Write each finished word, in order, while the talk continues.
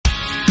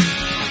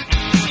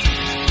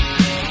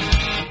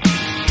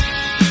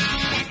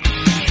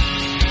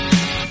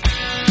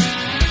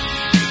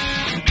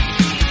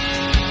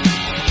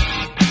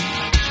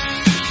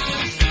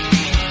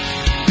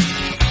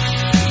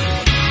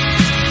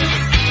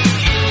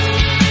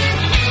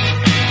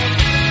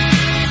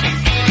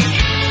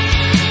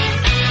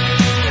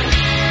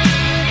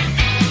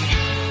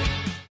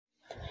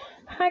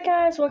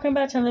welcome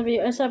back to another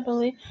video. It's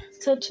Emily.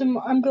 So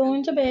I'm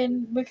going to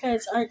bed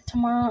because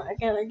tomorrow I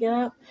gotta get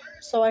up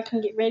so I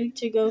can get ready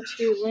to go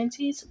to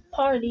Lindsey's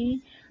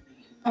party.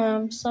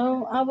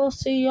 So I will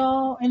see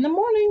y'all in the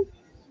morning.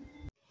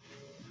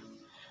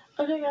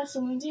 Okay guys, so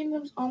Lindsey and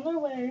them's on their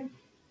way.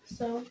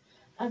 So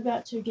I've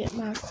got to get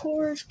my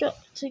cords got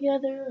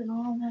together and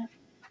all that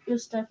good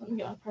stuff. Let me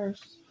get my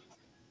purse.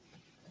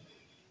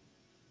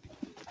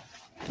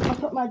 I'll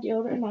put my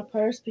deodorant in my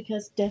purse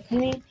because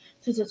definitely,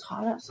 since it's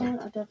hot outside,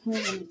 I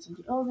definitely will need some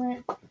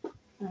deodorant.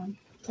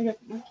 I got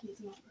my keys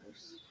in my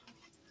purse.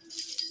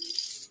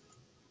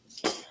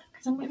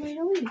 Because I'm getting ready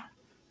to leave.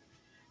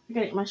 I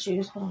gotta get my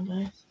shoes. Hold on,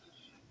 guys.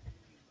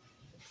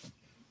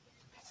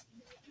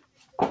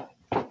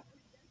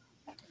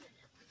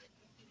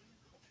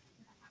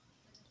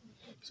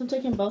 So I'm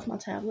taking both my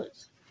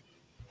tablets.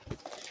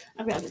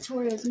 I've got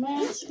Victoria's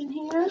mask in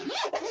here.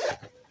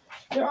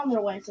 They're on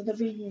their way, so they'll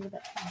be here in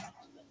about 5 minutes.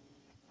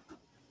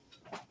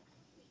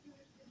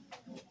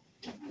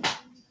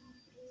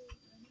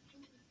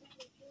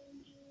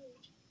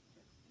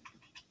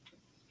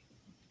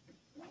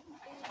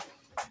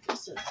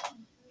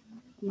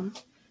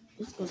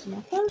 This goes in my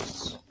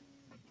purse.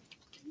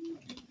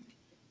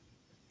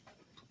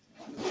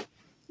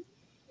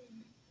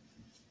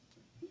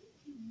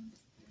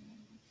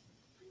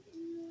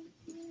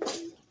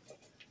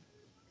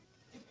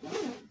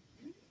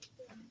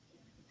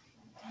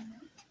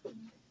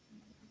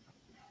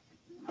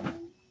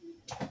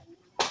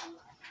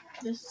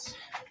 This,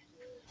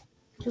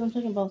 so I'm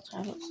taking both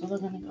tablets, so they're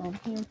gonna go in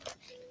here.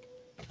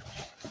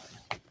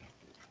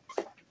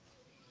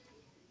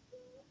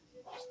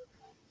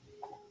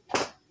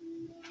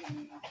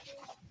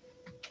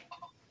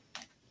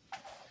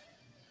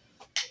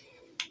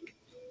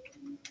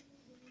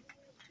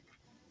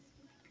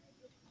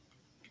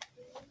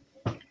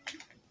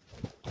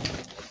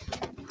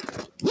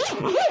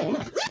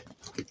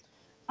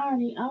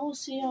 Alrighty, I will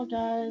see y'all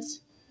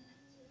guys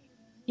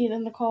either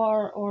in the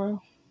car or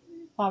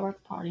while we're at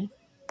the party.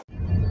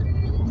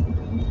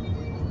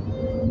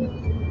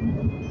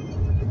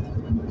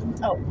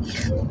 Oh.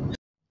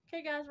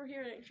 Okay guys, we're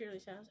here at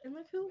Shirley's house. And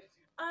look who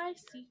I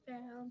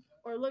found.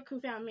 Or look who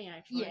found me,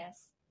 actually.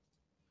 Yes.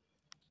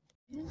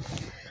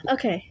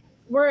 Okay,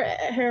 we're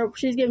at her.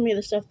 She's giving me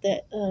the stuff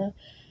that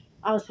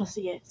I was supposed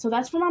to get. So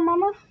that's for my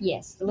mama?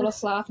 Yes, the little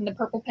sloth and the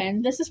purple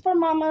pen. This is for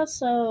mama,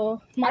 so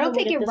I don't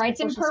think it writes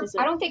in purple.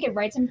 I don't think it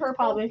writes in purple.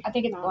 Probably. I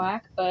think it's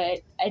black,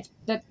 but it's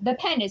the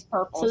pen is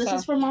purple. So this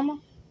is for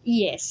mama?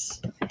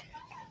 Yes.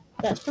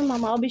 That's for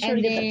mama. I'll be sure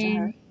to get that to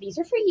her. These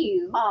are for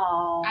you.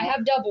 Oh. I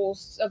have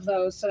doubles of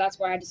those, so that's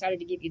why I decided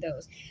to give you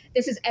those.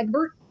 This is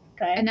Egbert.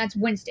 Okay. And that's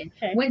Winston.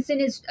 Okay.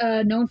 Winston is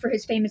known for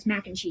his famous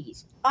mac and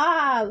cheese.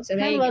 So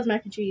he loves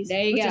mac and cheese.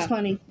 There you go. Which is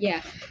funny.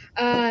 Yeah.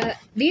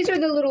 These are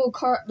the little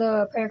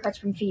the prayer cards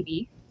from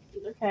Phoebe.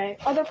 Okay.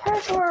 Oh, they're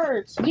prayer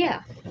cards.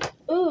 Yeah.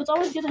 Ooh, it's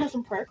always good to have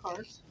some prayer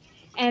cards.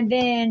 And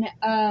then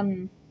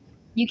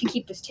you can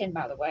keep this tin,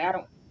 by the way.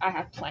 I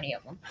have plenty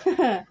of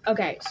them.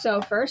 Okay, so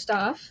first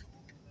off,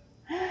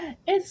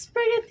 it's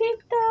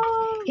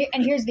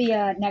Sprigatito. Here's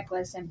the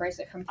necklace and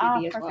bracelet from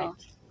Phoebe as well.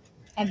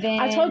 And then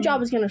I told you I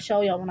was gonna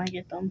show y'all when I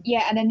get them.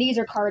 Yeah, and then these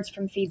are cards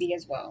from Phoebe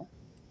as well.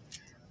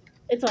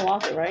 It's a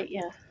locket, right?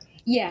 Yeah.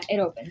 Yeah, it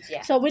opens.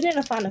 Yeah. So we need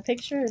to find a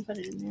picture and put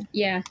it in there.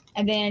 Yeah,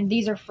 and then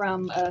these are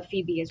from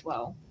Phoebe as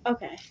well.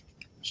 Okay.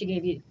 She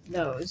gave you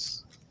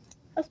those.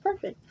 That's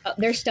perfect. Oh,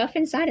 there's stuff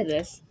inside of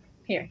this.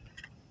 Here,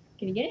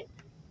 can you get it?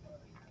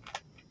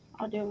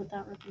 I'll deal with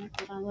that real quick,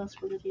 but I love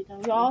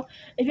Sprigatito. Y'all,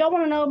 if y'all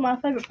want to know my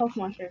favorite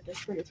Pokemon character is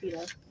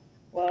Sprigatito.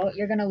 Well,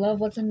 you're gonna love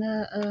what's in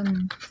the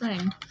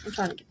thing. I'm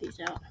trying to get these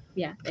out.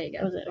 Yeah, there you go.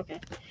 That was it? Okay.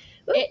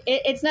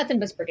 It's nothing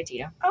but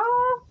Sprigatito.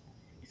 Oh,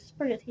 it's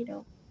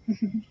Sprigatito.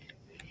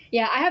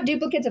 Yeah, I have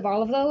duplicates of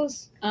all of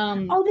those.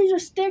 Oh, these are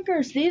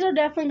stickers. These are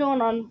definitely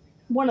going on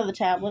one of the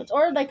tablets,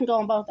 or they can go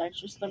on both.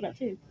 Actually, so I've got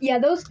two. Yeah,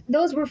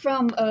 those were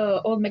from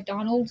old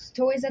McDonald's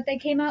toys that they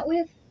came out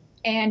with,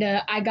 and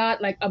I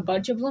got like a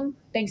bunch of them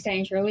thanks to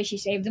Aunt Shirley. She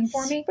saved them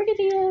for me.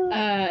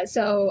 Sprigatito.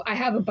 So I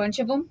have a bunch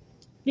of them.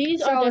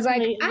 These so are I was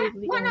like,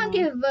 why not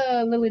give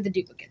Lily the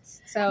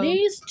duplicates? So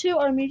these two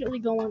are immediately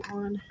going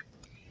on.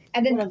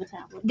 And then one of the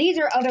tablets. These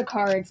are other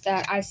cards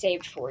that I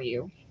saved for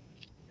you.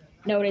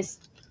 Notice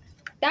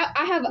that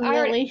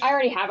I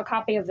already have a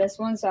copy of this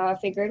one, so I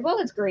figured, well,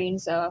 it's green,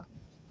 so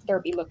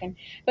they'll be looking.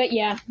 But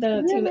yeah,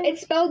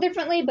 it's spelled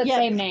differently, but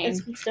same name.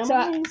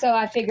 So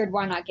I figured,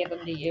 why not give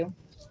them to you?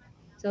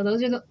 So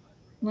those are the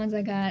ones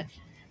I got.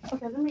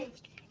 Okay, let me.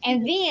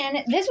 And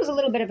then this was a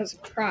little bit of a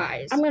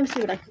surprise. I'm gonna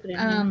see what I can put in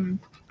here.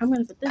 I'm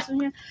gonna put this in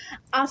here.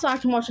 Also, I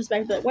can watch this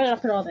back. But where did I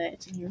put all that?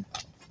 It's in here.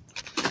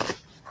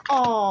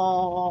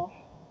 Oh.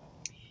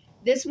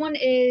 This one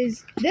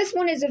is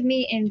of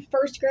me in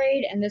 1st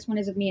grade, and this one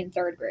is of me in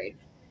 3rd grade.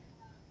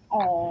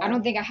 Oh. I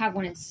don't think I have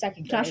one in 2nd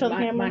grade. Can I show the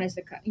camera? Mine is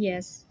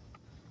yes.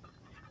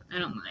 I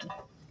don't mind.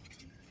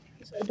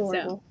 It's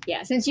adorable. So,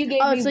 yeah, since you gave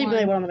me it's one.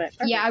 They were on the back.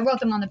 Perfect. Yeah, I wrote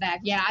them on the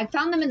back. Yeah, I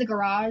found them in the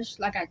garage,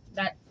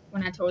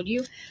 when I told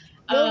you.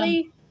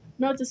 Lily,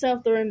 note to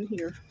self, they're in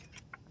here.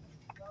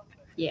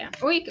 Yeah.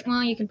 Or you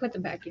can put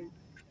them back in.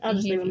 I'll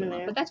just leave them in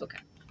there. But that's okay.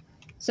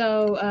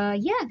 So,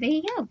 yeah, there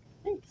you go.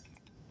 Thanks.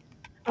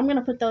 I'm going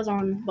to put those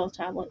on both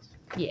tablets.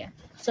 Yeah.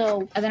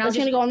 So, and then it's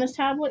going to go on this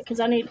tablet because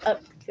I need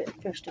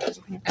fish sticks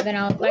in here. And then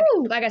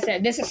like I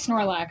said, this is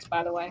Snorlax,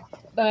 by the way.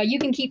 You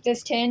can keep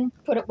this tin,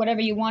 put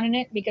whatever you want in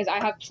it because I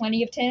have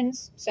plenty of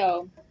tins.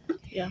 So,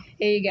 yeah.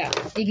 There you go.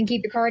 You can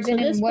keep your cards in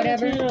it and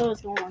whatever.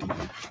 Is going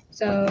on.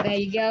 So, there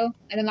you go.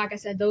 And then, like I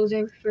said, those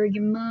are for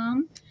your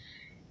mom.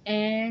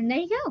 And there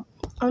you go.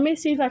 Let me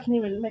see if I can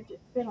even make it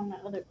fit on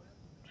that other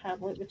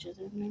tablet, which is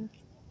in there.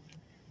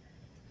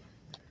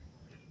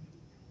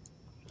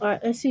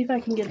 Alright, let's see if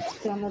I can get it to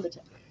fit on the other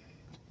tablet.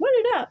 Where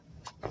did that?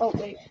 Oh,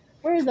 wait.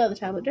 Where is the other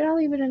tablet? Did I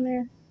leave it in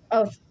there?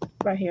 Oh, it's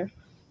right here.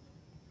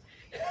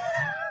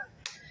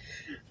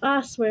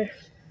 I swear.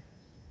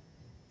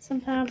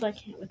 Sometimes I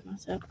can't with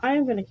myself. I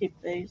am going to keep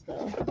these,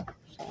 though.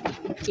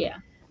 So, yeah.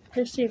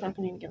 Let's see if I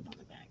can even get them on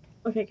the back.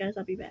 Okay, guys,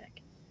 I'll be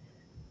back.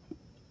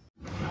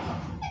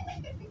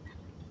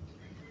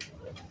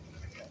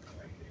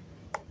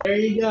 There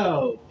you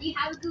go. Do you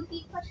have a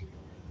Goofy plushie?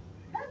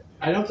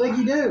 I don't think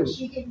you do.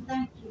 She didn't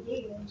think you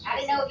did. I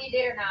didn't know if you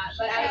did or not,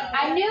 but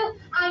I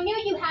knew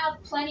you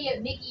have plenty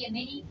of Mickey and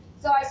Minnie.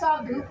 So I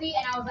saw Goofy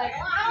and I was like,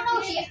 well, I don't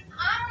know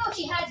if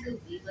she has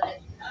Goofy,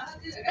 but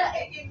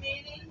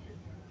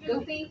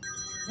Goofy.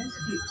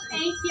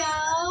 Thank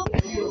y'all.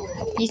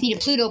 You just need a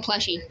Pluto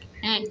plushie.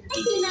 Hey,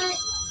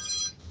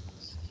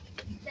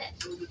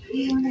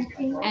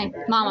 hey,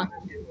 Mama.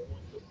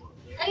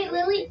 Okay,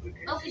 Lily,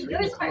 open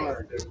yours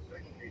first.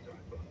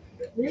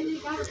 Lily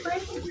got a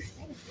present.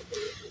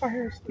 For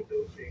hers.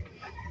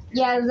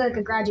 Yeah, it was like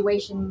a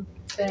graduation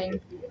thing.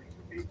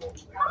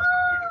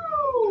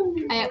 Oh!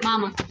 Hey,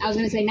 Mama, I was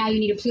gonna say now you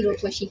need a Pluto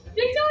plushie.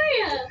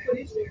 Victoria!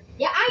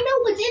 Yeah, I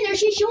know what's in there.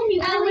 She's showing me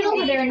when I went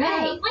over there in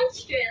May. Lunch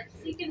strips.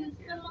 You can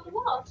put them on the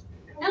wall.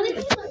 LED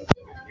lights.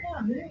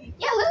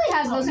 Yeah, Lily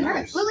has those in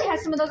hers. Lily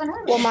has some of those in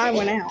hers. Well, mine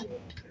went out.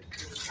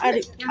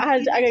 I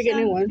gotta get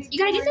new ones. You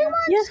gotta get new ones?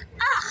 Yeah.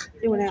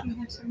 It went out.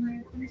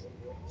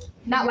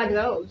 Not like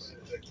those.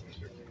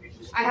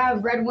 I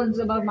have red ones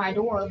above my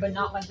door, but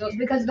not like those.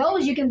 Because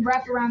those you can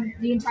wrap around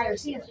the entire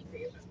ceiling.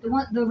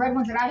 The red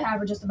ones that I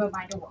have are just above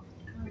my door.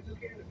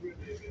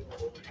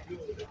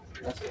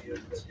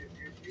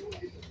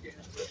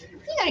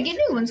 You gotta get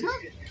new ones, huh?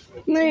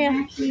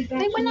 Yeah.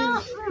 They went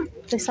out.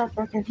 They stopped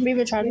working. We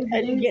even tried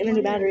getting a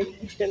new battery.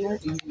 It didn't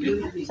work. So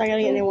I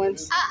gotta get new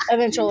ones.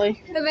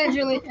 Eventually.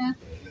 Eventually, yeah.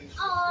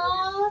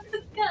 Aww,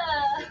 Tuka.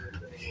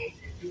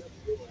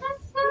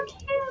 That's so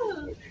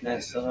cute.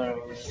 That's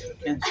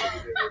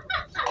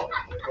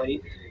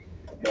plate.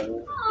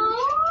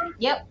 Aww.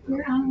 Yep.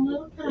 You're on a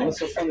little touch. What's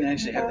so funny? They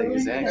actually have the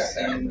exact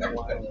same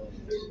one.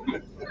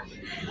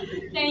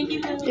 Thank you,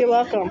 Lily. You're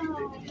welcome.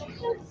 Oh,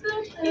 that's so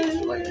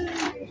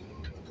cute.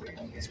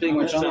 Speaking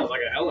of which, sounds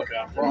like a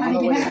helicopter. on the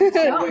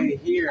way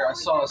here, I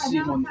saw a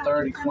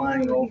C-130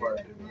 flying over.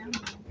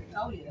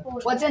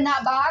 What's in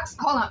that box?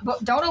 Hold on.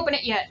 Don't open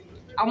it yet.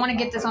 I want to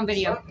get this on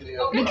video.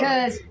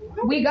 Because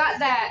we got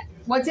that.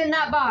 What's in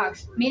that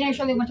box? Me and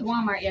Shirley went to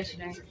Walmart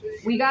yesterday.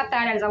 We got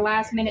that as a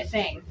last minute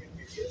thing.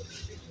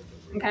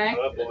 Okay?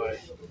 Oh boy.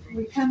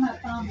 We come up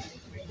on it.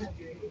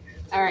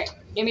 Alright.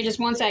 Give me just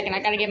 1 second. I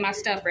gotta get my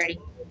stuff ready.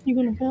 You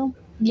gonna film?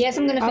 Yes,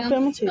 I'm gonna I'll film.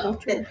 film it too.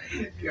 Don't you?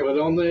 Yeah, but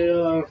on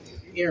the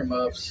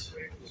earmuffs.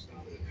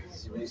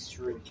 It's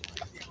true.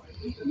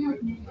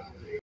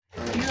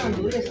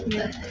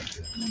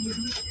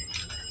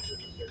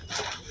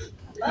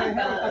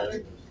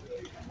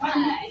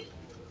 Right.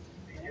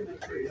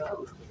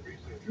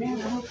 Yeah, I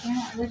hope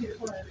not. Look at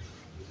what.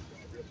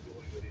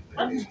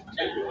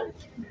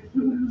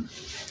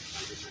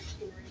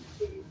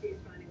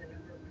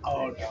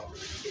 Oh no.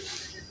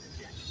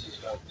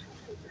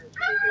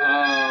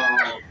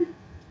 Oh.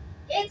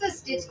 It's a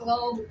Stitch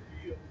Globe.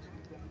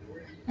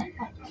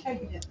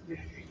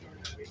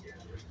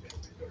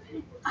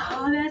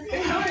 Oh, that's so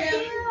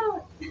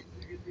cute.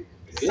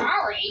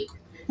 Sorry.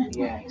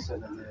 Yeah, he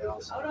said that they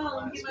also Hold on,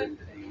 let me get my-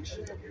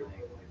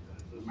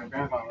 My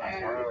grandpa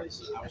left early,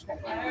 so I was going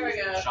to There we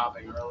go.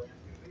 shopping earlier.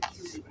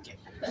 Get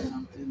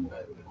something,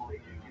 but only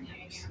on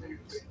the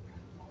stairs.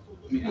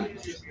 I mean, I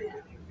just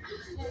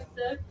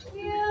That's so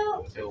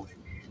cute. feel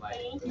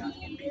like not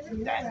gonna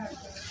be that.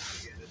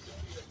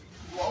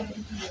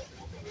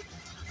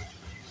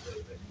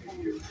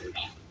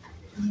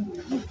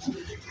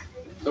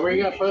 So where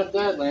you gonna put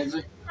that,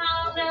 Lindsay? I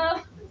don't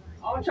know.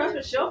 Oh, trust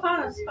me, she'll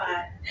find a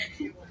spot.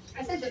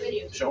 I sent the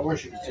video. Show her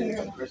she can see it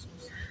on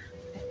Christmas.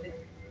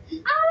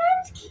 Oh,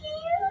 that's cute.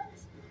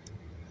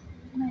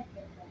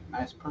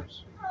 Nice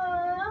purse.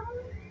 Aww.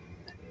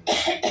 I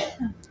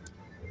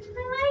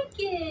like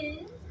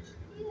it.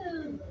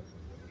 Cute.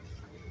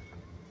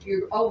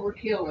 You're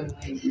overkilling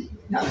me.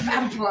 Not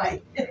about to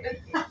play.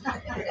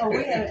 Oh,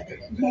 we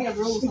have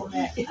rules on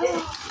that.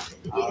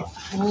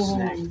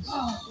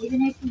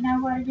 Even if you know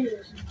what it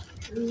is.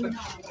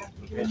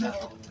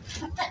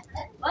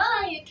 Well,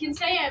 I can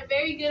say I'm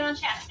very good on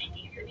chapstick.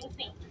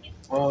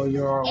 Well,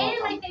 you're And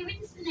my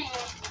favorite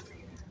snack.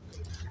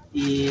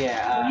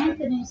 Yeah.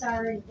 Anthony's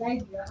already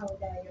gave you a whole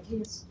day of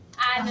his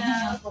I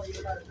know. for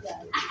your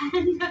birthday.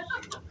 I know.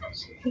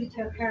 He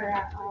took her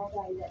out all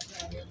day that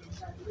day.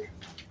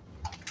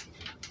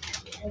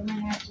 They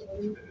went out to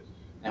eat.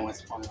 And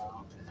what's going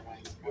on?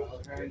 I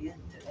spoiled her again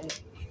today.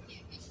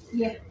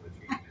 Yeah.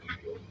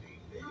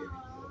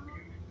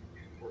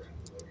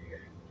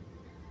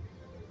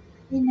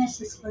 He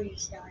misses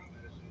freestyle.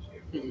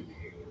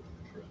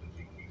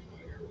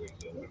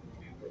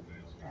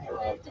 I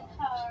love dogs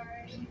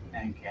Sorry.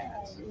 and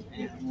cats and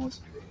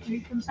animals.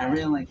 I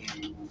really like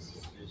animals.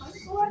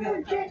 Well, I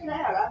gotta check it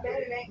out. I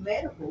bet it ain't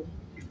medical.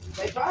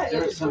 They probably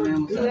There are look some for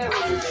animals that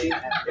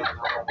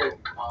whoever.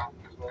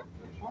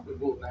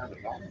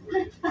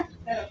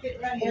 That'll fit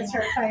right in. It's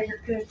her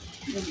favorite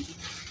cookie.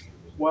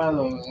 one of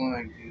those one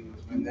I do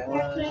is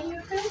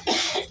vanilla.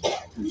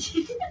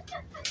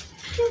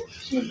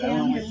 She's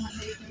down here one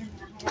weekend.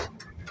 I had her.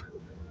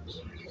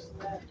 She just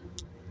loved it.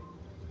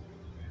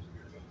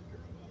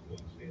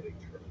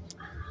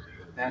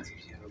 That's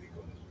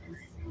beautiful.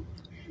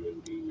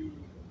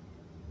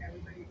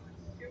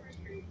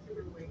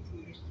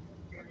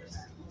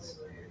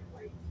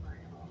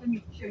 Let me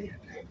show you.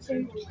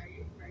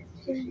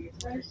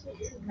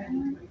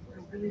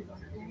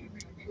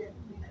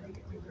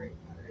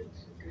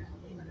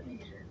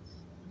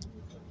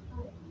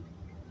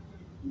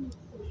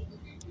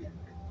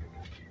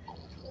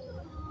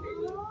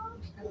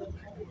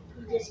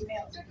 He just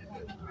melts.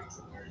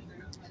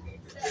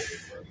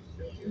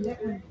 That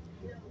one,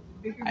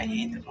 bigger I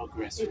hate one, the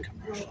progressive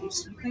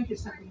commercials. you think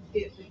it's something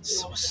different. It's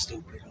so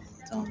stupid all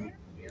the time.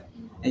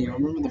 And you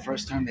remember the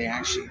first time they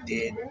actually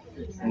did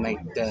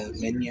like the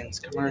Minions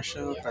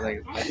commercial for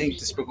like I think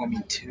Despicable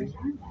Me 2?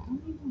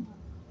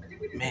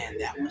 Man,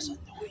 that was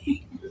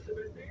annoying.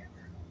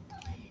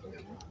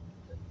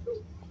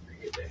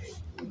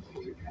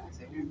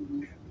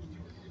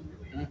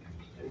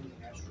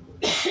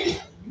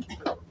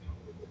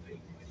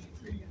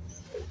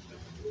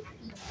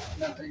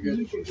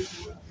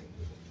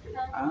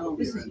 I'll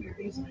be This is ready. your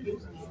business.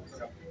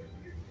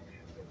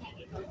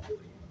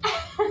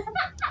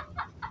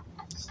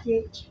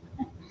 Stitch.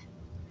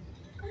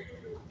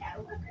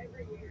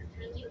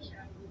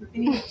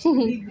 If it's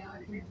big now, I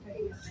can tell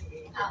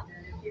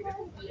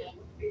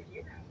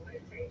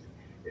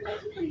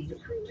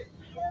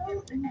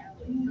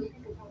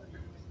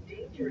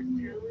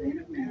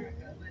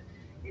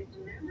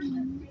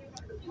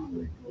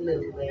you.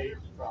 Little late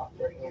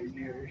profit on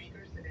yours.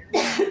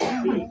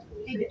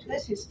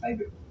 That's his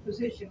favorite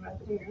position right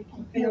there. He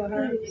can feel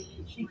her,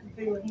 she can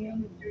feel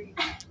him.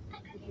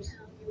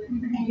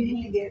 And get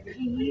it together.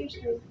 He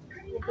usually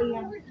will be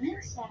on the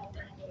inside of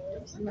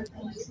my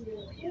legs,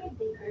 and he'll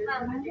be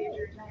on my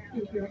leg.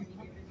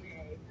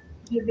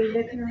 He'll be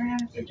looking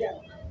around for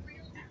Joe.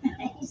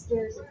 He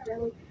stares at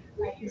Joey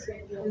like he's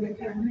going to go He'll be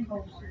look at coming me.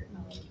 closer.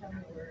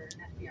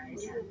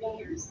 He's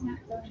not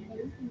going to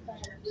leave me by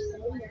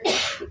himself.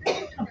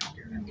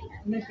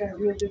 And they've got a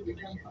real good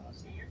return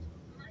policy.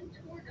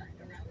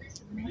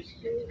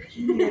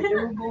 Yeah,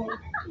 little boy.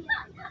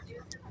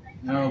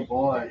 Oh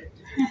boy.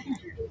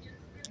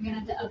 You're gonna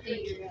have to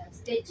update your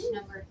Stitch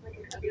number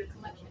of your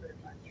collection on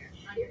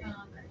your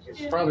phone.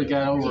 She's probably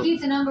got She over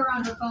keeps a number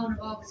on her phone of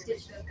all the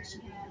Stitch stuff that she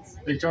has.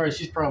 Victoria,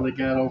 she's probably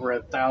got over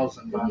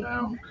 1,000 by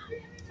now.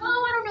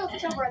 Oh, I don't know if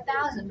it's over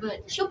 1,000,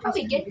 but she'll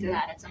probably get to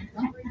that at some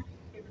point.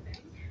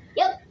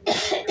 Yep.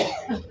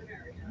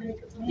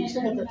 You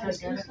still have to take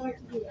that.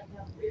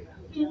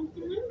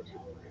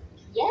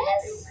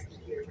 Yes.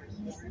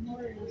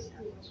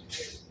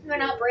 We're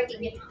not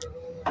breaking it.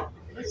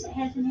 This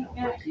hasn't it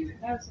got,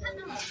 that's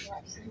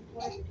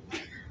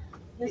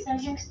this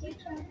has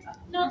Stitch on it?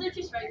 No, they're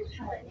just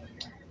regular.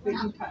 We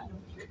can cut them.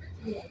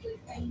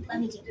 Let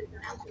me get it.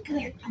 Come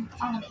here. I'm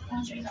following it.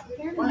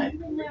 What?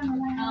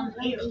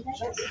 Here.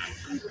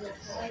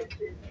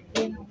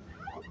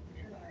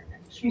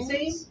 You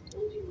see him?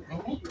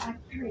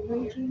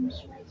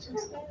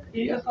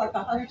 He looks like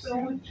a hospital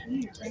one.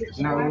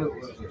 No, it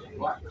was a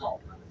black call.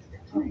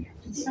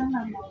 Some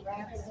of them are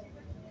rabbits.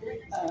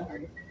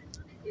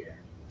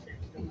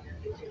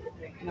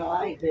 No,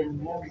 I ain't been in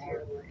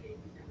Walmart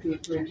 2 or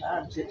 3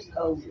 times since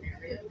COVID.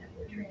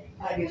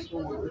 I just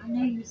wonder. I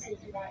know you said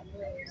you like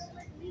blues.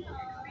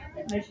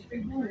 Makes you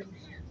feel blues.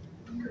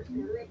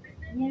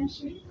 Yeah,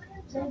 she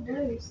said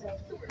blues, so.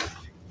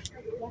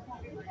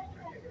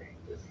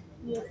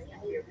 Yes.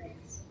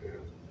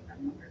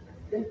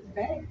 The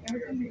bag,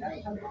 everything you got,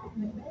 I'm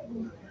putting in the bag.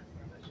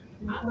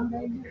 And one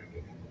day,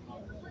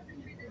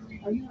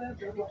 are you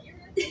up or what?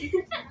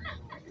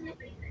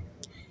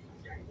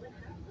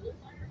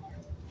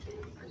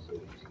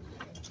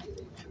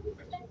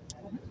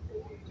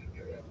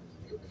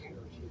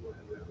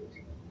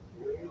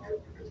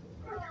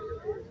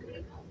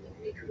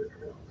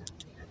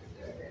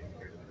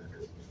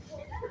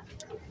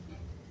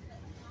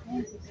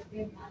 This is a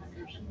good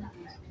one. She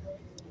knows.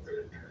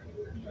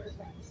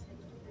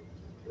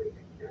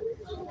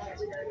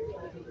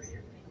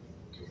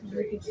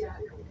 Rick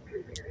inside.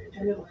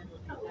 A little one.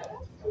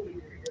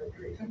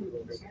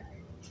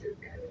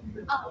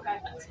 Oh, okay.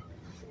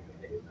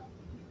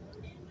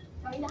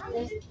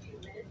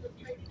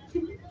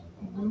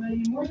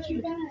 What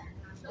you got?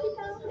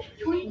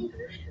 20.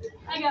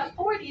 I got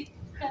 40.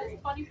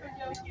 That's 20 for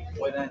Joe.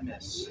 What did I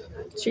miss?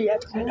 She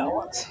got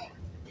 $20.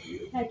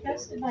 Hey,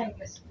 that's the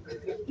Vegas.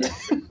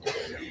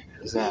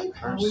 Is that We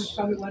purse?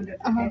 probably wanted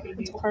to have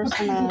It's a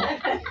personal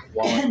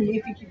Wallet?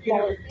 if you could get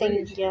wallet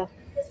thing, yeah.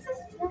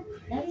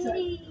 That's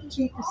the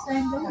cheapest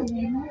thing going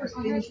anymore.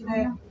 Finish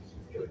that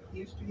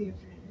yesterday.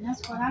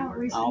 That's what I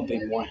was. I'll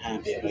be more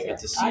happy if I get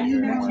to see I her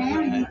know more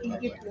now than you I can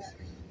public. get the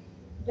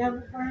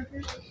double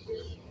burgers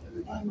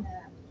and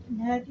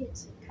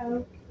nuggets,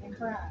 Coke, and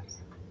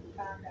fries.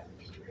 $5.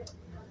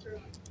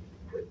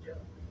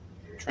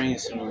 Train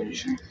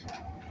simulation.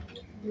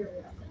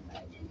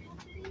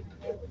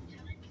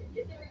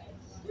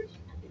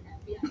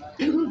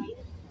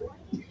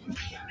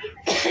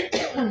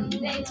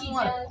 Thank you,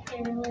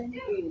 Carolyn.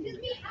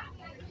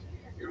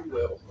 You're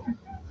welcome.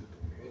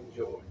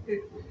 Enjoy.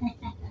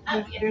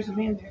 There's a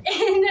man there.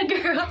 And the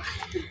girl.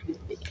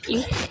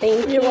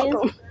 Thank you. You're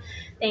welcome.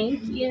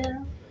 Thank you.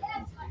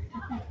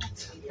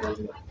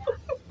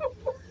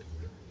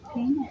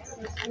 Peanut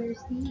says,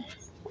 where's he?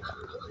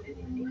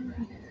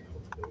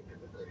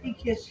 He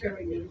kissed her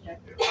again,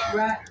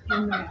 right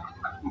in the mouth.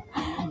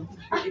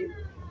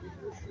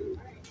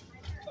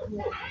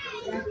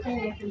 Right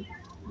there.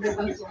 There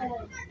was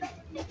one.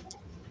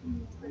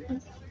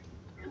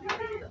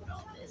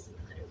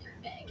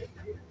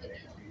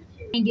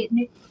 Ain't getting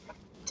it.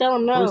 Tell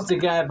him no. Who's the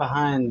guy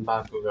behind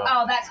Bakugo?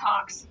 Oh, that's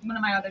Hawks. One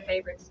of my other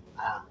favorites.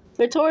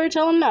 Victoria,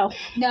 tell him no.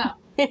 No.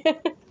 Hey,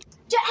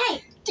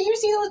 do you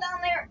see those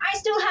down there? I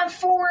still have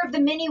 4 of the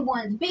mini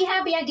ones. Be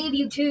happy I gave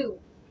you 2.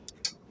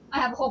 I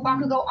have a whole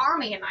Bakugo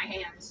army in my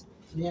hands.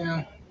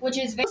 Yeah. Which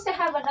is supposed to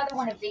have another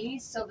one of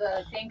these so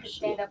the thing could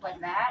stand up like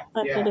that.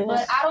 Yeah.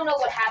 But I don't know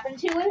what happened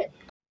to it.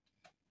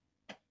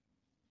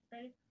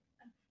 Ready?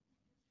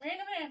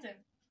 Random answer.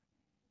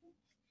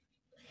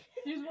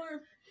 Use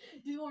worm.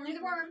 Use worm. Do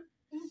the worm.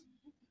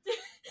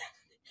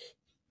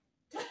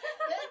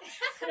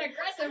 That's an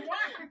aggressive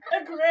worm.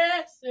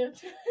 Aggressive.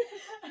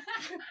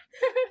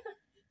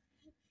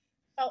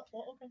 Oh,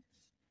 well, okay.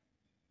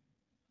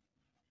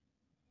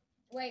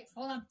 Wait,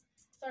 hold on.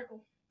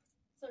 Circle.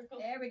 Circle.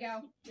 There we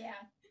go.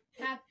 Yeah.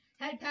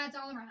 Head pats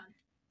all around.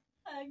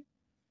 Hug.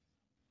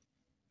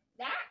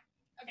 That?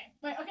 Okay.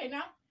 Wait, okay,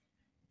 now.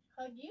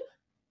 Hug you.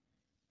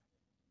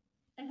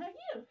 And hug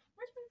you.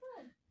 Where's my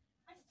phone?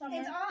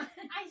 It's on.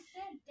 I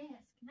said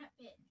desk, not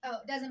bed. Oh,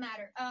 doesn't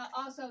matter.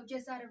 Also,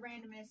 just out of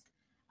randomness.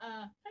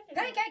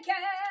 Okay.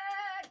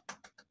 Cat.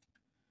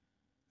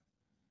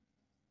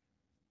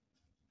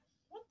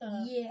 What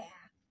the? Yeah.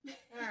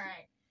 All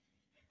right.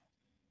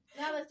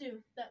 Now let's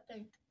do that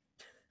thing.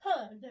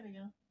 Hug. There we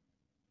go.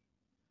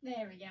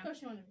 There we go. Of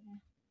course you want to be.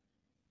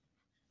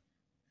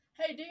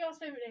 Hey, do y'all's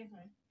favorite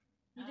anime?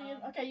 You do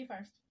yours? Okay, you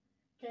first.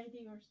 Okay, do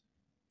yours.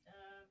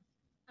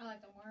 I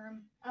like the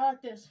worm. I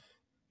like this.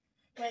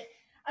 Wait,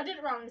 I did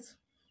it wrong. It's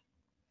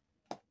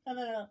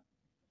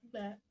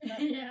that.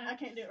 Yeah. I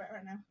can't do it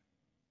right now.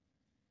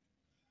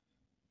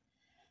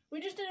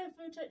 We just did a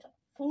food TikTok.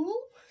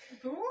 Fool?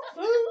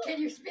 Can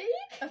you speak?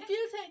 A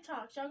few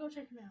TikToks. Y'all go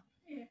check them out.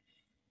 Yeah.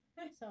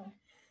 So.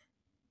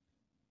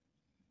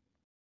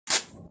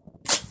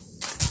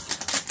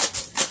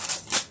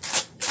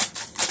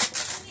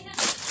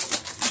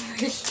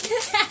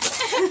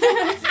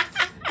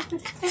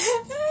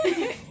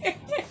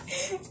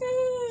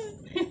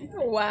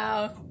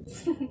 Wow.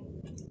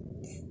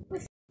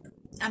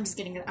 I'm just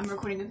kidding. I'm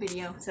recording a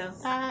video, so.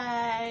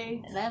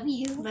 Hi. I love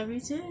you. Love you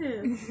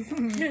too.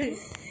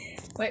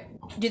 Wait,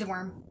 do the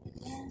worm.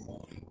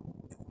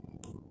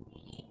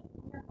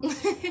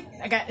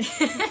 I got it.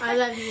 I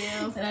love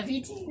you. I love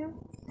you too.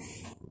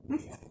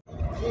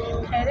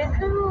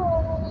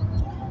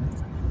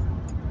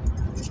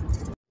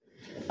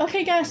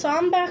 Okay, guys, so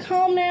I'm back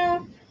home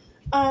now.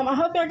 I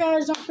hope y'all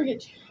guys don't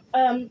forget.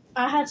 I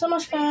had so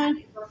much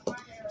fun.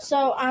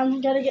 So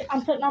I'm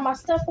putting all my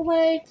stuff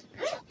away.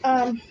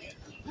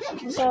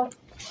 So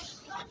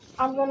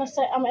I'm gonna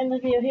say I'm in the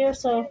video here.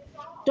 So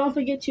don't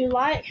forget to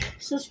like,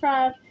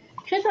 subscribe,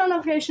 hit the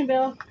notification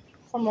bell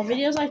for more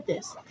videos like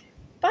this.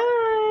 Bye.